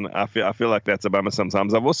at. And I feel like that's a bummer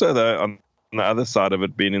sometimes. I've also, though, on the other side of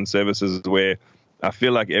it, been in services where I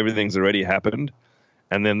feel like everything's already happened,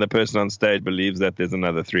 and then the person on stage believes that there's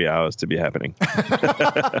another 3 hours to be happening,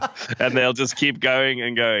 and they'll just keep going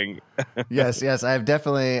and going. Yes, I have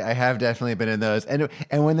definitely been in those, and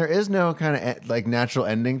when there is no kind of like natural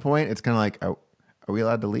ending point, it's kind of like, are we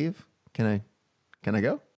allowed to leave? Can I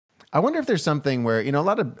go? I wonder if there's something where a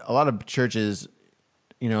lot of churches,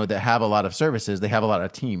 that have a lot of services, they have a lot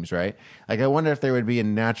of teams, right? Like I wonder if there would be a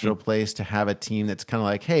natural place to have a team that's kind of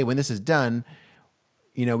like, hey, when this is done,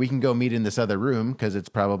 we can go meet in this other room, because it's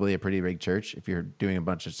probably a pretty big church if you're doing a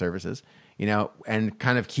bunch of services, and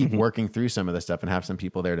kind of keep working through some of the stuff and have some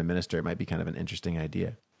people there to minister. It might be kind of an interesting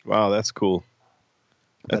idea. Wow, that's cool.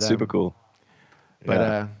 That's super cool.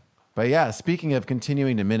 But yeah, speaking of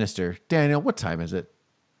continuing to minister, Daniel, what time is it?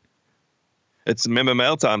 It's member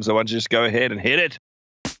mail time, so why don't you just go ahead and hit it?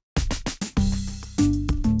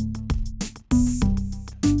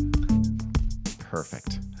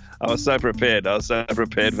 Perfect. I was so prepared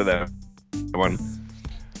for that one.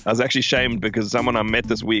 I was actually shamed because someone I met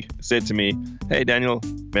this week said to me, "Hey, Daniel,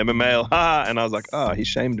 member mail." And I was like, "Oh, he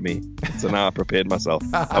shamed me." So now I prepared myself.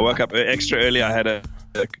 I woke up extra early. I had a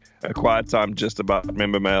quiet time just about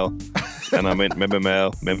member mail. And I went, member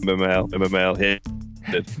mail, hit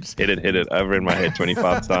it over in my head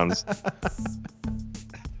 25 times.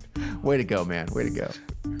 Way to go, man. Way to go.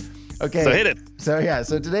 Okay. So hit it.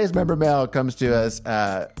 So today's member mail comes to us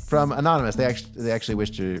from Anonymous. They actually wish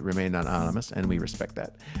to remain anonymous, and we respect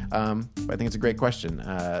that. But I think it's a great question.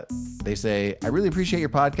 They say, "I really appreciate your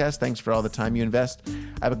podcast. Thanks for all the time you invest.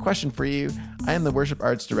 I have a question for you. I am the worship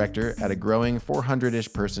arts director at a growing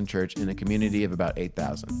 400-ish person church in a community of about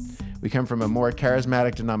 8,000. We come from a more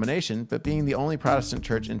charismatic denomination, but being the only Protestant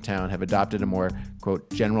church in town, have adopted a more, quote,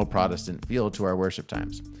 general Protestant feel to our worship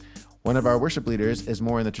times. One of our worship leaders is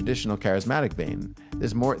more in the traditional charismatic vein.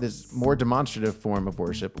 This more demonstrative form of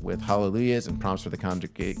worship with hallelujahs and prompts for the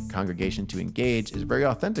congregation to engage is very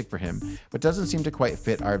authentic for him, but doesn't seem to quite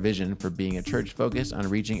fit our vision for being a church focused on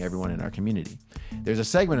reaching everyone in our community. There's a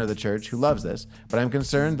segment of the church who loves this, but I'm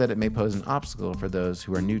concerned that it may pose an obstacle for those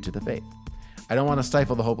who are new to the faith. I don't want to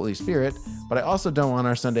stifle the Holy Spirit, but I also don't want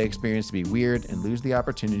our Sunday experience to be weird and lose the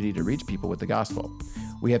opportunity to reach people with the gospel.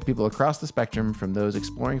 We have people across the spectrum, from those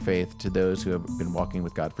exploring faith to those who have been walking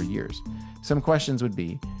with God for years. Some questions would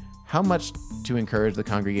be, how much to encourage the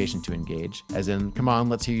congregation to engage, as in, come on,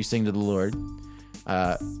 let's hear you sing to the Lord.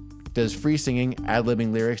 Does free singing,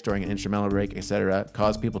 ad-libbing lyrics during an instrumental break, etc.,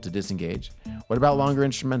 cause people to disengage? What about longer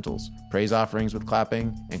instrumentals, praise offerings with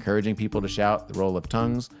clapping, encouraging people to shout, the roll of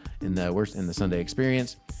tongues in the Sunday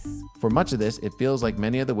experience? For much of this, it feels like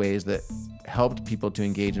many of the ways that helped people to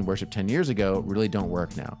engage in worship 10 years ago really don't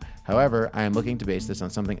work now. However, I am looking to base this on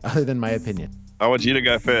something other than my opinion. I want you to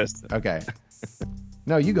go first. Okay.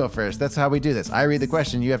 No, you go first. That's how we do this. I read the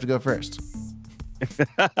question. You have to go first.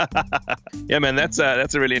 Yeah, man, that's a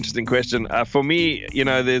really interesting question. For me,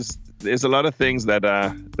 there's a lot of things that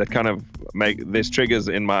kind of there's triggers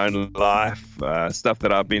in my own life, stuff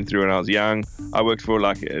that I've been through when I was young. I worked for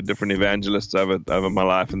different evangelists over my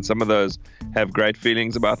life, and some of those have great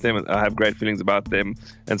feelings about them, and I have great feelings about them.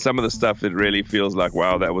 And some of the stuff, it really feels like,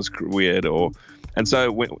 wow, that was weird. And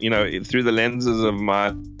so, through the lenses of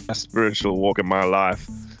my spiritual walk in my life,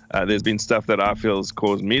 There's been stuff that I feel has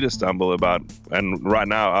caused me to stumble about, and right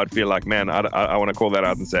now I'd feel like, man, I want to call that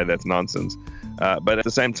out and say that's nonsense. But at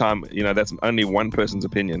the same time, that's only one person's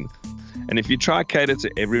opinion. And if you try to cater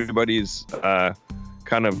to everybody's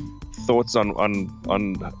kind of thoughts on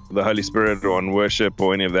the Holy Spirit or on worship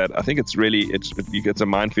or any of that, I think it's a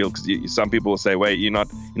minefield, because some people will say, wait, you're not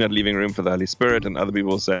leaving room for the Holy Spirit, and other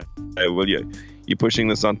people will say, hey, well, you're pushing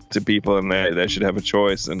this on to people and they should have a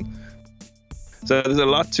choice. And so there's a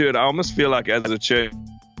lot to it. I almost feel like as a church,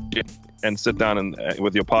 and sit down and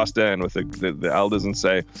with your pastor and with the elders and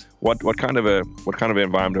say, what kind of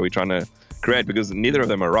environment are we trying to create? Because neither of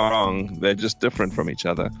them are wrong; they're just different from each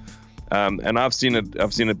other. And I've seen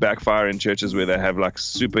it backfire in churches where they have like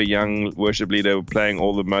super young worship leader playing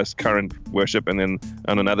all the most current worship, and then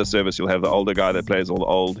on another service you'll have the older guy that plays all the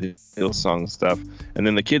old Hillsong stuff, and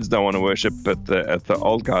then the kids don't want to worship at the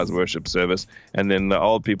old guy's worship service, and then the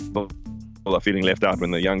old people are feeling left out when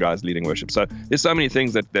the young guy's leading worship. So there's so many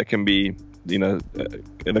things that can be,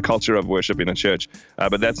 the culture of worship in a church.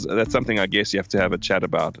 But that's something I guess you have to have a chat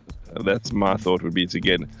about. That's my thought, would be to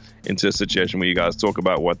get into a situation where you guys talk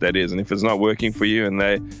about what that is. And if it's not working for you and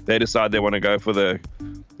they decide they want to go for the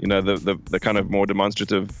kind of more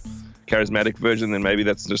demonstrative, charismatic version, then maybe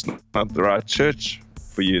that's just not the right church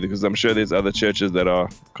for you, because I'm sure there's other churches that are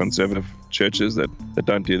conservative churches that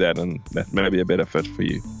don't do that, and that may be a better fit for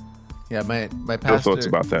you. Yeah, my pastor. Your thoughts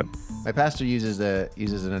about that? My pastor uses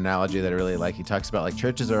an analogy that I really like. He talks about like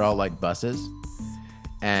churches are all like buses,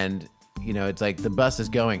 and it's like the bus is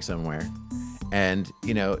going somewhere, and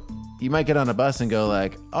you might get on a bus and go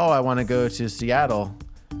like, oh, I want to go to Seattle,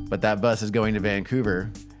 but that bus is going to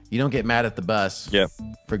Vancouver. You don't get mad at the bus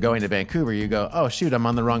for going to Vancouver. You go, oh shoot, I'm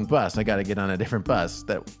on the wrong bus. I got to get on a different bus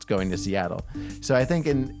that's going to Seattle. So I think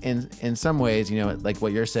in some ways, like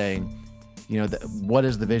what you're saying, what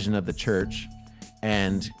is the vision of the church,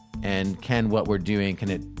 and can what we're doing,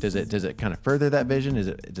 does it kind of further that vision?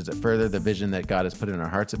 Does it further the vision that God has put in our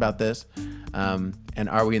hearts about this? And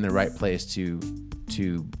are we in the right place to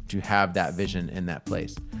have that vision in that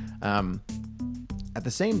place? At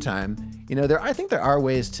the same time, I think there are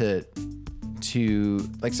ways to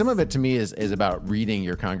like, some of it to me is about reading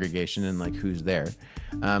your congregation and like who's there.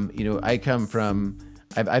 I come from,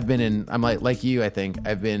 I've been in, I'm like you, I think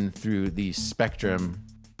I've been through the spectrum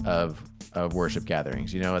of worship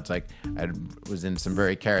gatherings. It's like I was in some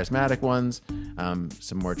very charismatic ones,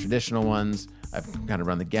 some more traditional ones. I've kind of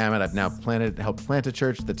run the gamut. I've now helped plant a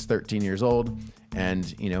church that's 13 years old.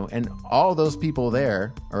 And, and all those people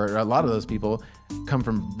there, or a lot of those people, come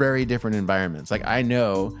from very different environments. Like I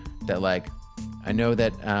know that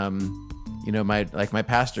my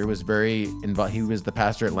pastor was very involved. He was the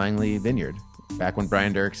pastor at Langley Vineyard back when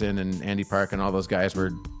Brian Dirksen and Andy Park and all those guys were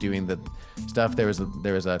doing the stuff. There was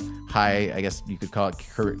a high, I guess you could call it,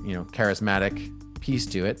 charismatic piece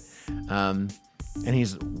to it. And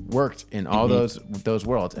he's worked in all those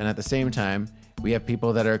worlds. And at the same time, we have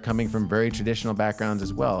people that are coming from very traditional backgrounds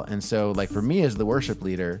as well. And so like for me as the worship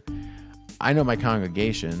leader, I know my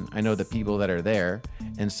congregation, I know the people that are there.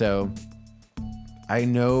 And so I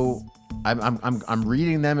know I'm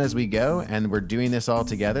reading them as we go, and we're doing this all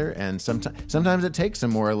together. And sometimes it takes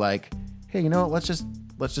some more like, hey, let's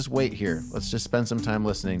just wait here. Let's just spend some time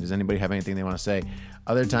listening. Does anybody have anything they want to say?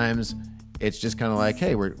 Other times it's just kind of like,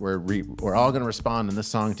 hey, we're all going to respond in this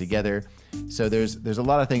song together. So there's a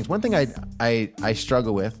lot of things. One thing I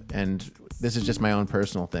struggle with, and this is just my own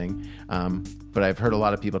personal thing, but I've heard a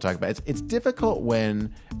lot of people talk about it. It's difficult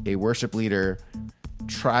when a worship leader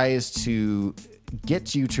tries to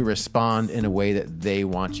get you to respond in a way that they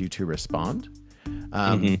want you to respond.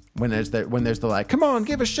 When there's the like, come on,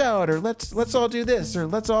 give a shout, or let's all do this,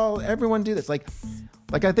 or everyone do this. Like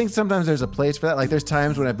I think sometimes there's a place for that. Like there's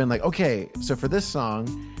times when I've been like, okay, so for this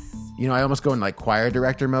song, I almost go in like choir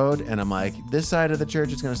director mode, and I'm like, this side of the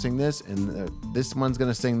church is going to sing this, and this one's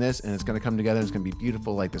going to sing this, and it's going to come together, and it's going to be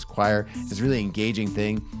beautiful. Like this choir, it's this really engaging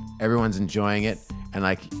thing. Everyone's enjoying it, and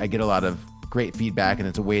like I get a lot of great feedback, and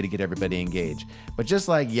it's a way to get everybody engaged. But just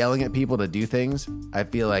like yelling at people to do things, I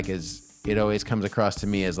feel like it always comes across to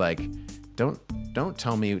me as like, don't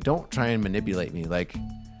tell me, don't try and manipulate me. Like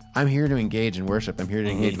I'm here to engage in worship. I'm here to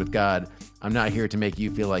engage with God. I'm not here to make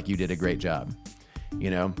you feel like you did a great job.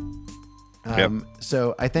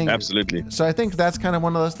 So I think absolutely. So I think that's kind of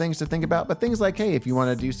one of those things to think about. But things like, hey, if you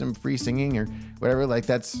want to do some free singing or whatever, like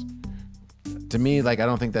that's, to me, like I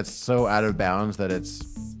don't think that's so out of bounds that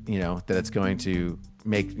it's going to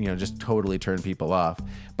make, just totally turn people off.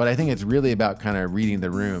 But I think it's really about kind of reading the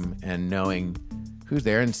room and knowing who's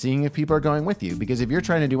there and seeing if people are going with you. Because if you're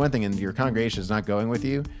trying to do one thing and your congregation is not going with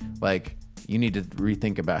you, like you need to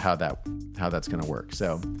rethink about how how that's going to work.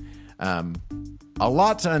 So, a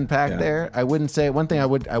lot to unpack there. I wouldn't say one thing I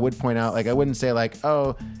would point out, like, I wouldn't say like,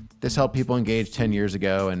 oh, this helped people engage 10 years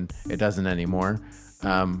ago and it doesn't anymore.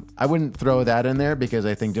 I wouldn't throw that in there because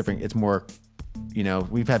I think it's more,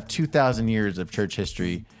 we've had 2,000 years of church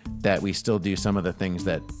history that we still do some of the things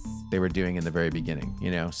that they were doing in the very beginning,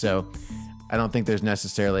 So I don't think there's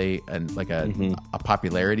necessarily a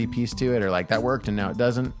popularity piece to it, or like that worked and now it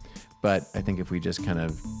doesn't. But I think if we just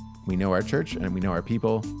we know our church and we know our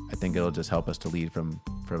people, I think it'll just help us to lead from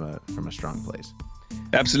a strong place.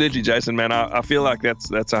 Absolutely, Jason, man. I feel like that's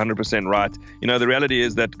 100% right. The reality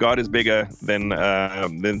is that God is bigger than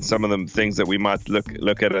some of the things that we might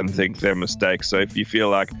look at and think they're mistakes. So if you feel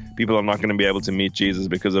like people are not going to be able to meet Jesus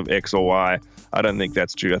because of X or Y, I don't think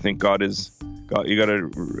that's true. I think God. You got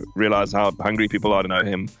to realize how hungry people are to know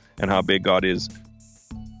Him and how big God is.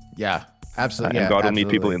 Yeah, absolutely. And God will meet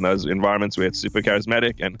people in those environments where it's super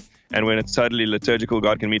charismatic, and when it's totally liturgical,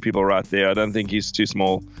 God can meet people right there. I don't think He's too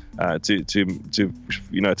small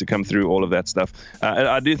to come through all of that stuff.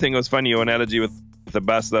 I do think it was funny, your analogy with the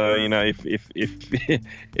bus, though.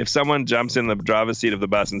 If someone jumps in the driver's seat of the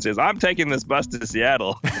bus and says, "I'm taking this bus to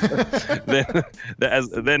Seattle," then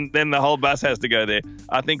the whole bus has to go there.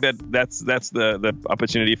 I think that's the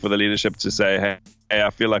opportunity for the leadership to say, "Hey,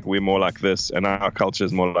 I feel like we're more like this, and our culture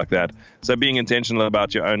is more like that." So being intentional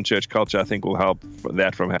about your own church culture, I think, will help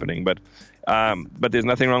that from happening. But there's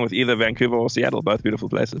nothing wrong with either Vancouver or Seattle. Both beautiful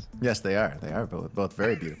places. Yes, they are. They are both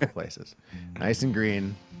very beautiful places. Nice and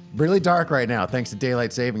green. Really dark right now, thanks to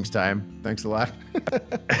daylight savings time. Thanks a lot.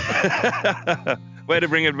 Way to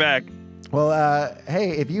bring it back. Well,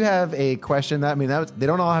 hey, if you have a question, they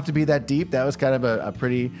don't all have to be that deep. That was kind of a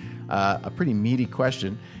pretty meaty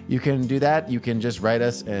question. You can do that. You can just write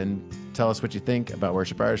us and tell us what you think about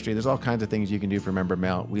Worship Artistry. There's all kinds of things you can do for member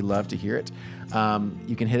mail. We love to hear it.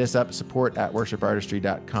 You can hit us up,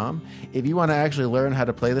 support@worshipartistry.com. If you want to actually learn how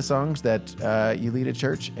to play the songs that you lead at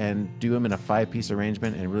church and do them in a 5-piece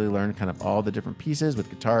arrangement and really learn kind of all the different pieces with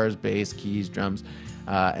guitars, bass, keys, drums,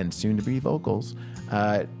 and soon to be vocals.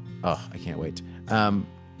 I can't wait.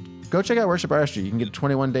 Go check out Worship Artistry. You can get a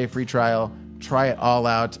 21-day free trial. Try it all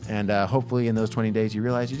out, and hopefully in those 20 days you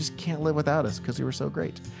realize you just can't live without us because we were so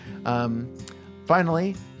great.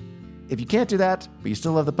 Finally, if you can't do that, but you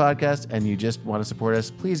still love the podcast and you just want to support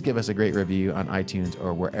us, please give us a great review on iTunes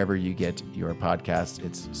or wherever you get your podcasts.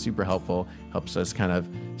 It's super helpful, helps us kind of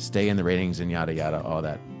stay in the ratings and yada yada, all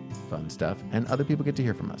that fun stuff, and other people get to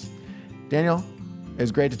hear from us. Daniel, it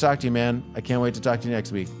was great to talk to you, man. I can't wait to talk to you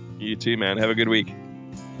next week. You too, man. Have a good week.